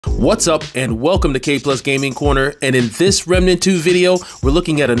What's up and welcome to KplusGaming Corner, and in this Remnant 2 video, we're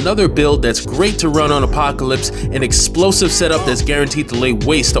looking at another build that's great to run on Apocalypse, an explosive setup that's guaranteed to lay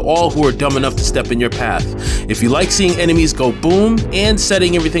waste to all who are dumb enough to step in your path. If you like seeing enemies go boom and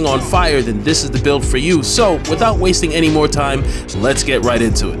setting everything on fire, then this is the build for you. So without wasting any more time, let's get right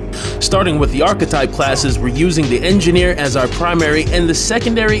into it. Starting with the archetype classes, we're using the Engineer as our primary, and the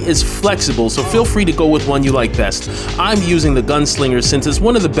secondary is flexible, so feel free to go with one you like best. I'm using the Gunslinger since it's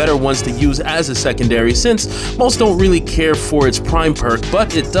one of the better ones to use as a secondary, since most don't really care for its prime perk,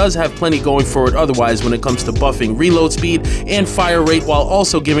 but it does have plenty going for it otherwise when it comes to buffing reload speed and fire rate while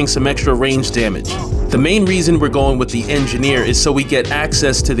also giving some extra range damage. The main reason we're going with the Engineer is so we get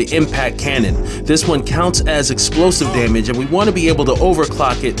access to the impact cannon. This one counts as explosive damage, and we want to be able to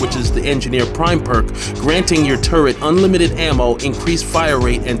overclock it, which is the Engineer prime perk, granting your turret unlimited ammo, increased fire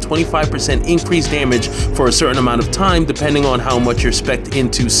rate, and 25% increased damage for a certain amount of time depending on how much you're spec'd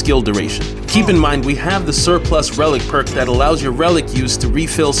into skill duration. Keep in mind we have the Surplus Relic perk that allows your relic use to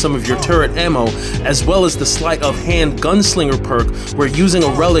refill some of your turret ammo, as well as the Sleight of Hand Gunslinger perk where using a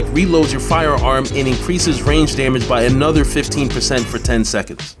relic reloads your firearm and increases range damage by another 15% for 10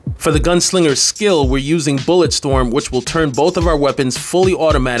 seconds. For the Gunslinger skill, we're using Bullet Storm, which will turn both of our weapons fully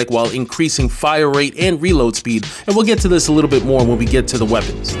automatic while increasing fire rate and reload speed, and we'll get to this a little bit more when we get to the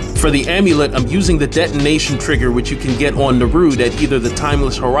weapons. For the amulet, I'm using the detonation trigger, which you can get on Narud at either the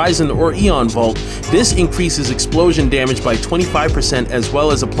Timeless Horizon or Eon Vault. This increases explosion damage by 25% as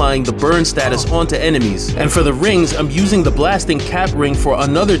well as applying the burn status onto enemies. And for the rings, I'm using the Blasting Cap ring for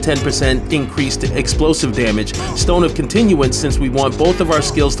another 10% increased explosive damage, Stone of Continuance since we want both of our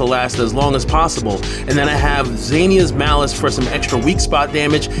skills to last as long as possible, and then I have Xania's Malice for some extra weak spot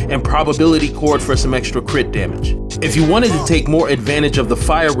damage and Probability Cord for some extra crit damage. If you wanted to take more advantage of the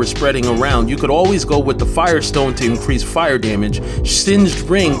fire we're spreading around, you could always go with the Firestone to increase fire damage, Singed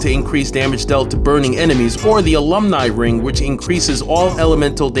Ring to increase damage dealt to burning enemies, or the Alumni Ring, which increases all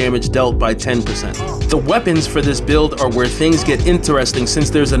elemental damage dealt by 10%. The weapons for this build are where things get interesting since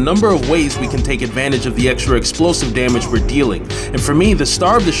there's a number of ways we can take advantage of the extra explosive damage we're dealing, and for me the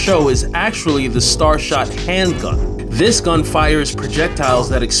star of the show is actually the Starshot handgun. This gun fires projectiles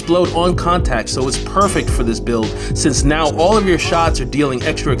that explode on contact, so it's perfect for this build since now all of your shots are dealing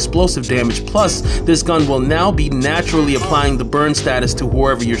extra explosive damage, plus this gun will now be naturally applying the burn status to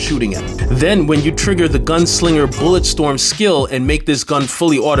whoever you're shooting at. Then when you trigger the Gunslinger Bullet Storm skill and make this gun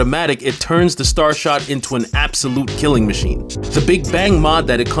fully automatic, it turns the Starshot into an absolute killing machine. The Big Bang mod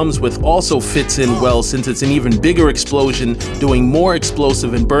that it comes with also fits in well since it's an even bigger explosion doing more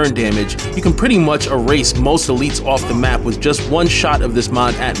explosive and burn damage. You can pretty much erase most elites off the map with just one shot of this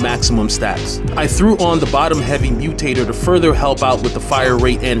mod at maximum stats. I threw on the bottom heavy mutator to further help out with the fire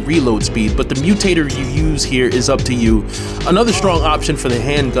rate and reload speed, but the mutator you use here is up to you. Another strong option for the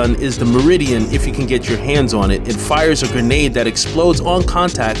handgun is the Meridian if you can get your hands on it. It fires a grenade that explodes on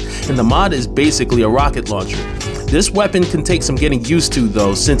contact, and the mod is basically a rocket launcher. This weapon can take some getting used to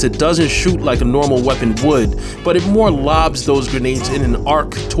though, since it doesn't shoot like a normal weapon would, but it more lobs those grenades in an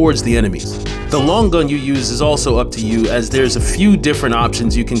arc towards the enemies. The long gun you use is also up to you, as there's a few different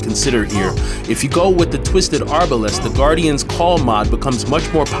options you can consider here. If you go with the Twisted Arbalest, the Guardian's Call mod becomes much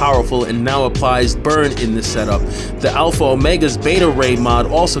more powerful and now applies burn in this setup. The Alpha Omega's Beta Ray mod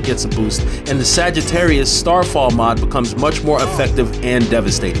also gets a boost, and the Sagittarius Starfall mod becomes much more effective and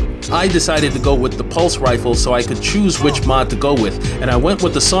devastating. I decided to go with the Pulse Rifle so I could choose which mod to go with, and I went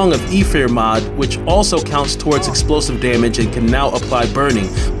with the Song of Ephir mod, which also counts towards explosive damage and can now apply burning,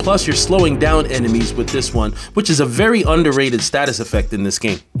 plus you're slowing down enemies with this one, which is a very underrated status effect in this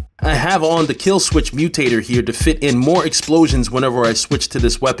game. I have on the Kill Switch mutator here to fit in more explosions whenever I switch to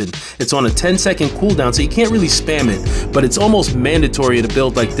this weapon. It's on a 10-second cooldown, so you can't really spam it, but it's almost mandatory in a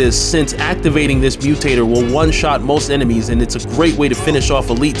build like this since activating this mutator will one-shot most enemies, and it's a great way to finish off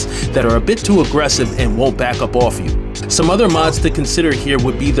elites that are a bit too aggressive and won't back up off you. Some other mods to consider here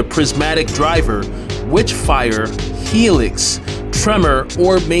would be the Prismatic Driver, Witchfire, Helix, Tremor,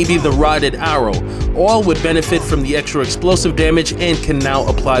 or maybe the Rotted Arrow. All would benefit from the extra explosive damage and can now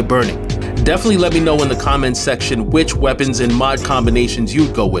apply burning. Definitely let me know in the comments section which weapons and mod combinations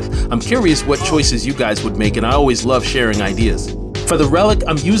you'd go with. I'm curious what choices you guys would make, and I always love sharing ideas. For the relic,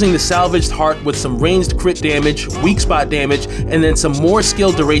 I'm using the Salvaged Heart with some ranged crit damage, weak spot damage, and then some more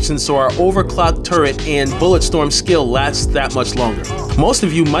skill duration so our overclocked turret and Bullet Storm skill lasts that much longer. Most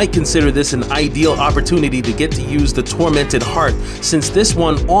of you might consider this an ideal opportunity to get to use the Tormented Heart, since this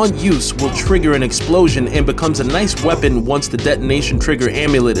one on use will trigger an explosion and becomes a nice weapon once the detonation trigger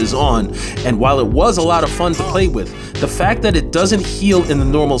amulet is on. And while it was a lot of fun to play with, the fact that it doesn't heal in the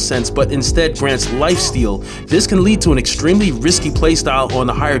normal sense but instead grants lifesteal, this can lead to an extremely risky playstyle on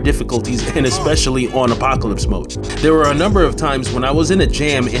the higher difficulties and especially on Apocalypse mode. There were a number of times when I was in a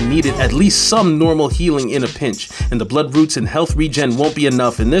jam and needed at least some normal healing in a pinch, and the blood roots and health regen won't be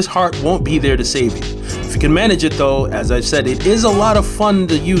enough, and this heart won't be there to save you. If you can manage it though, as I've said, it is a lot of fun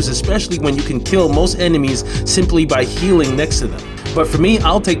to use, especially when you can kill most enemies simply by healing next to them. But for me,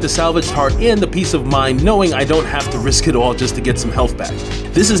 I'll take the salvaged heart and the peace of mind knowing I don't have to risk it all just to get some health back.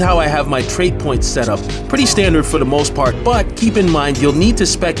 This is how I have my trait points set up, pretty standard for the most part, but keep in mind you'll need to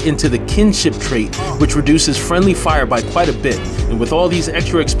spec into the kinship trait, which reduces friendly fire by quite a bit, and with all these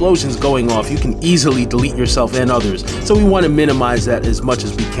extra explosions going off, you can easily delete yourself and others, so we want to minimize that as much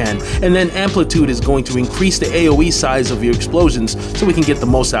as we can. And then amplitude is going to increase the AoE size of your explosions so we can get the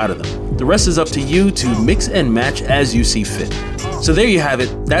most out of them. The rest is up to you to mix and match as you see fit. So there you have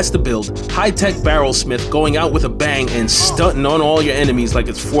it, that's the build. High-tech barrelsmith going out with a bang and stunting on all your enemies like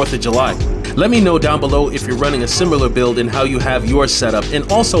it's 4th of July. Let me know down below if you're running a similar build and how you have yours set up, and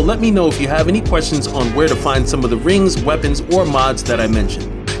also let me know if you have any questions on where to find some of the rings, weapons, or mods that I mentioned.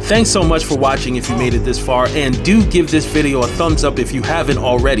 Thanks so much for watching if you made it this far, and do give this video a thumbs up if you haven't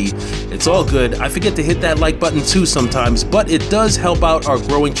already. It's all good, I forget to hit that like button too sometimes, but it does help out our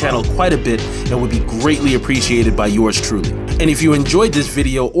growing channel quite a bit and would be greatly appreciated by yours truly. And if you enjoyed this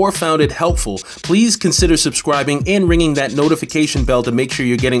video or found it helpful, please consider subscribing and ringing that notification bell to make sure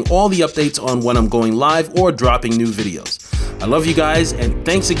you're getting all the updates on when I'm going live or dropping new videos. I love you guys, and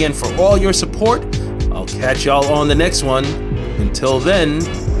thanks again for all your support. I'll catch y'all on the next one. Until then,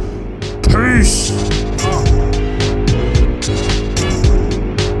 peace!